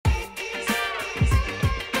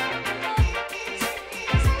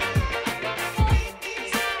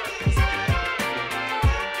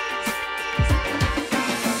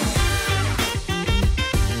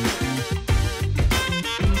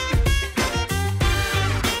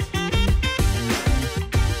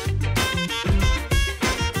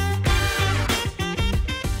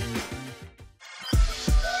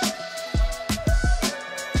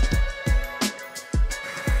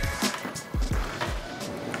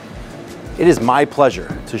It is my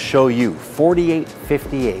pleasure to show you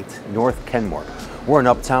 4858 North Kenmore. We're in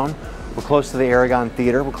Uptown. We're close to the Aragon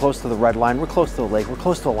Theater. We're close to the Red Line. We're close to the lake. We're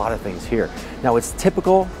close to a lot of things here. Now, what's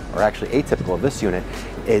typical, or actually atypical of this unit,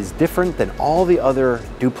 is different than all the other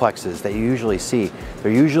duplexes that you usually see.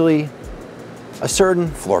 They're usually a certain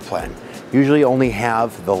floor plan. Usually only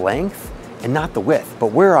have the length and not the width, but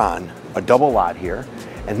we're on a double lot here,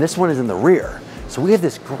 and this one is in the rear. So we have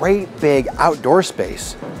this great big outdoor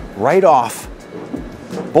space right off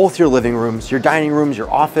both your living rooms, your dining rooms,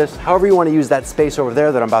 your office, however you want to use that space over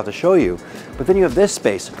there that I'm about to show you. But then you have this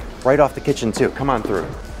space right off the kitchen too. Come on through.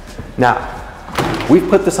 Now, we've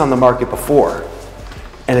put this on the market before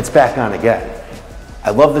and it's back on again.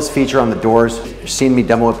 I love this feature on the doors. You've seen me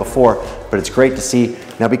demo it before, but it's great to see.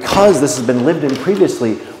 Now, because this has been lived in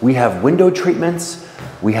previously, we have window treatments.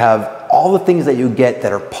 We have all the things that you get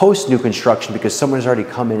that are post new construction because someone has already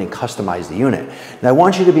come in and customized the unit. Now, I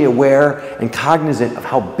want you to be aware and cognizant of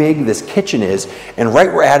how big this kitchen is. And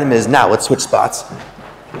right where Adam is now, let's switch spots.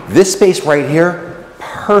 This space right here,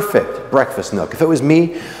 perfect breakfast nook. If it was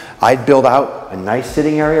me, I'd build out a nice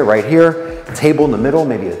sitting area right here, a table in the middle,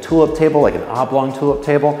 maybe a tulip table, like an oblong tulip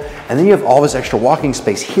table. And then you have all this extra walking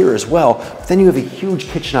space here as well. But then you have a huge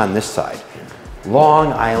kitchen on this side.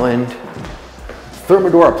 Long island,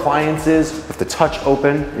 Thermador appliances with the touch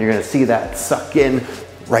open. You're gonna see that suck in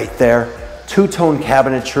right there. Two-tone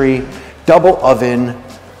cabinetry, double oven,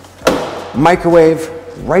 microwave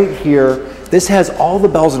right here. This has all the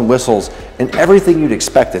bells and whistles and everything you'd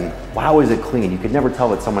expect, and wow, is it clean. You could never tell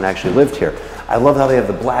that someone actually lived here. I love how they have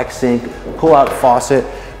the black sink, pull-out faucet,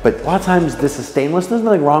 but a lot of times this is stainless. There's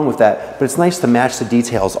nothing wrong with that, but it's nice to match the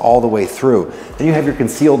details all the way through. Then you have your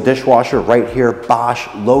concealed dishwasher right here, Bosch,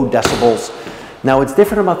 low decibels. Now, what's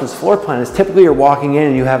different about this floor plan is typically you're walking in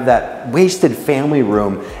and you have that wasted family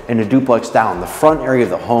room in a duplex down, the front area of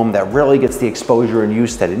the home that rarely gets the exposure and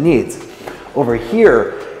use that it needs. Over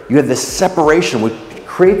here, you have this separation which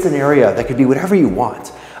creates an area that could be whatever you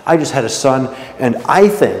want. I just had a son and I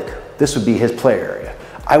think this would be his play area.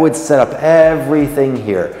 I would set up everything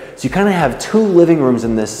here. So you kind of have two living rooms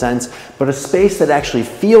in this sense, but a space that actually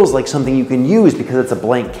feels like something you can use because it's a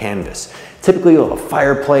blank canvas. Typically you'll have a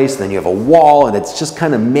fireplace, then you have a wall, and it's just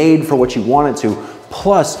kind of made for what you want it to.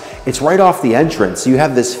 Plus, it's right off the entrance. So you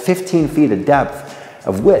have this 15 feet of depth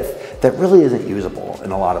of width that really isn't usable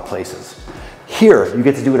in a lot of places. Here, you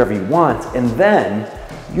get to do whatever you want, and then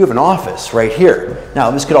you have an office right here. Now,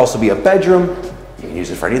 this could also be a bedroom. You can use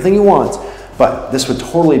it for anything you want, but this would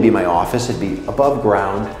totally be my office. It'd be above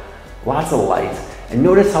ground, lots of light. And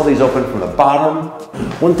notice how these open from the bottom.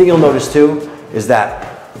 One thing you'll notice too is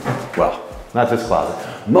that, well, not this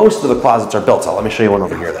closet. Most of the closets are built out. Let me show you one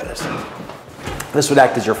over here that is. This would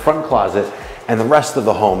act as your front closet, and the rest of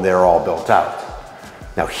the home, they're all built out.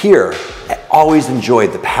 Now here, I always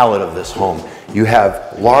enjoyed the palette of this home. You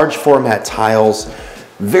have large format tiles,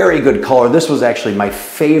 very good color. This was actually my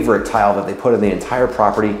favorite tile that they put in the entire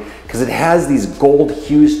property because it has these gold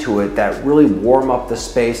hues to it that really warm up the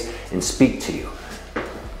space and speak to you.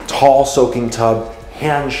 Tall soaking tub,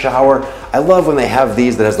 hand shower. I love when they have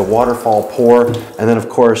these that has the waterfall pour, and then of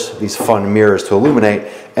course these fun mirrors to illuminate,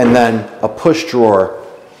 and then a push drawer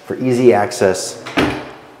for easy access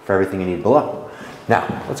for everything you need below.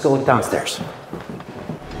 Now, let's go look downstairs.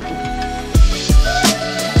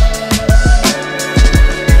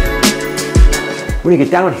 When you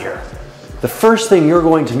get down here, the first thing you're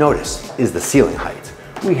going to notice is the ceiling height.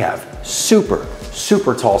 We have super,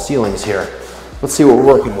 super tall ceilings here. Let's see what we're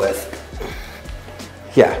working with.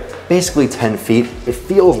 Yeah, basically 10 feet. It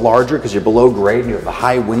feels larger because you're below grade and you have the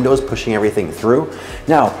high windows pushing everything through.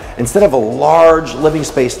 Now, instead of a large living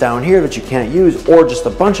space down here that you can't use or just a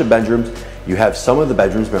bunch of bedrooms, you have some of the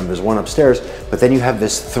bedrooms. Remember, there's one upstairs, but then you have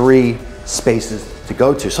this 3 spaces to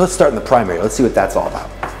go to. So let's start in the primary. Let's see what that's all about.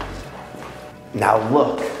 Now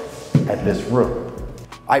look at this room.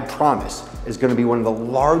 I promise is going to be one of the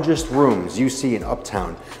largest rooms you see in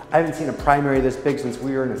Uptown. I haven't seen a primary this big since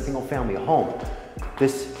we were in a single family home.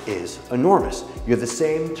 This is enormous. You have the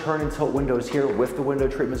same turn and tilt windows here with the window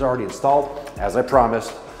treatments already installed, as I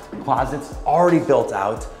promised. Closets already built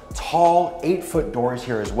out, tall 8-foot doors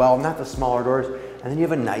here as well, not the smaller doors. And then you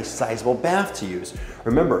have a nice sizable bath to use.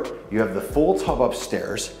 Remember, you have the full tub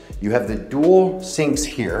upstairs, you have the dual sinks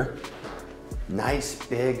here, nice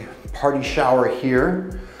big party shower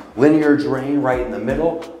here, linear drain right in the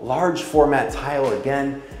middle, large format tile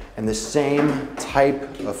again, and the same type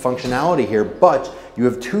of functionality here, but you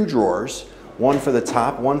have 2 drawers, one for the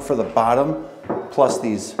top, one for the bottom, plus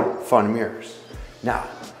these fun mirrors. Now,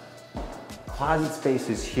 closet space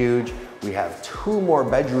is huge. We have 2 more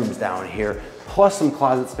bedrooms down here, plus some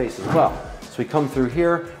closet space as well. So we come through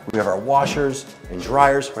here, we have our washers and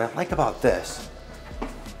dryers. What I like about this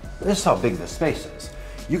is how big this space is.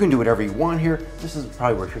 You can do whatever you want here. This is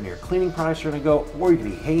probably where your cleaning products are gonna go, or you can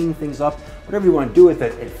be hanging things up. Whatever you want to do with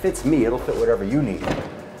it, it fits me, it'll fit whatever you need.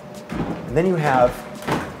 And then you have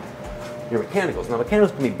your mechanicals. Now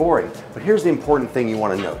mechanicals can be boring, but here's the important thing you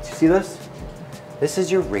want to note. You see this? This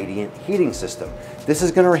is your radiant heating system. This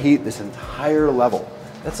is gonna heat this entire level.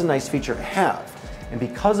 That's a nice feature to have. And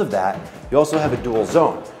because of that, you also have a dual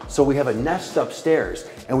zone. So we have a Nest upstairs,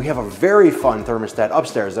 and we have a very fun thermostat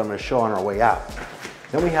upstairs that I'm gonna show on our way out.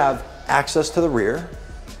 Then we have access to the rear.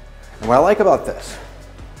 And what I like about this,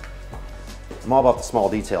 I'm all about the small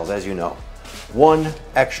details, as you know. One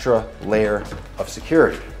extra layer of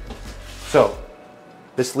security. So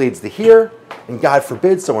this leads to here, and God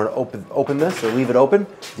forbid someone open this or leave it open,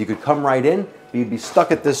 you could come right in, but you'd be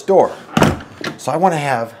stuck at this door. So I want to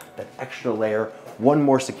have that extra layer, one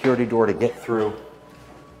more security door to get through.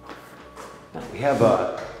 Now we have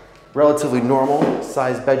a relatively normal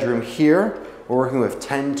sized bedroom here. We're working with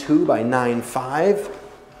 10.2 by 9.5.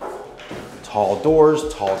 Tall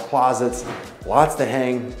doors, tall closets, lots to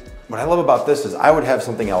hang. What I love about this is I would have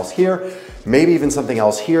something else here, maybe even something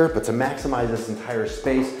else here, but to maximize this entire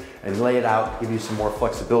space and lay it out, give you some more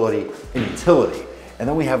flexibility and utility. And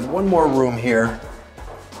then we have one more room here.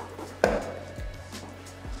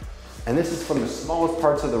 And this is from the smallest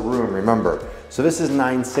parts of the room, remember. So this is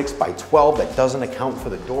 9.6 by 12, that doesn't account for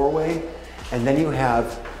the doorway. And then you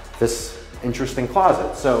have this interesting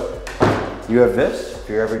closet. So you have this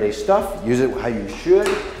for your everyday stuff, use it how you should,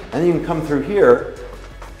 and then you can come through here,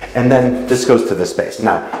 and then this goes to this space.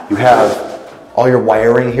 Now, you have all your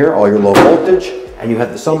wiring here, all your low voltage, and you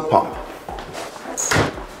have the sump pump.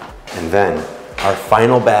 And then our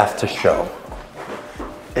final bath to show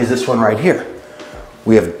is this one right here.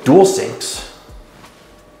 We have dual sinks,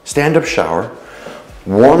 stand-up shower,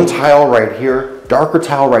 warm tile right here, darker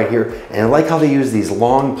tile right here, and I like how they use these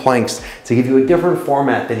long planks to give you a different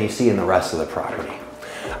format than you see in the rest of the property.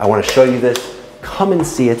 I want to show you this. Come and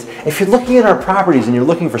see it. If you're looking at our properties and you're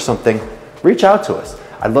looking for something, reach out to us.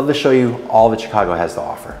 I'd love to show you all that Chicago has to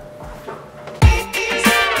offer.